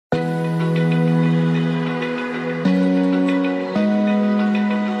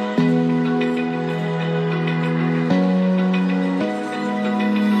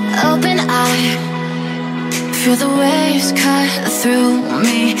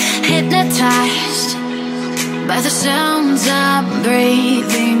hypnotized by the sounds I'm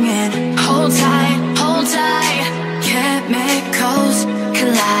breathing in. Hold tight, chemicals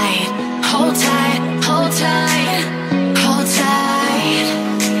collide. Hold tight, hold tight, hold tight.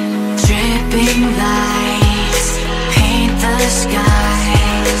 Dripping lights paint the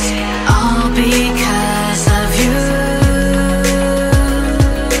skies, all because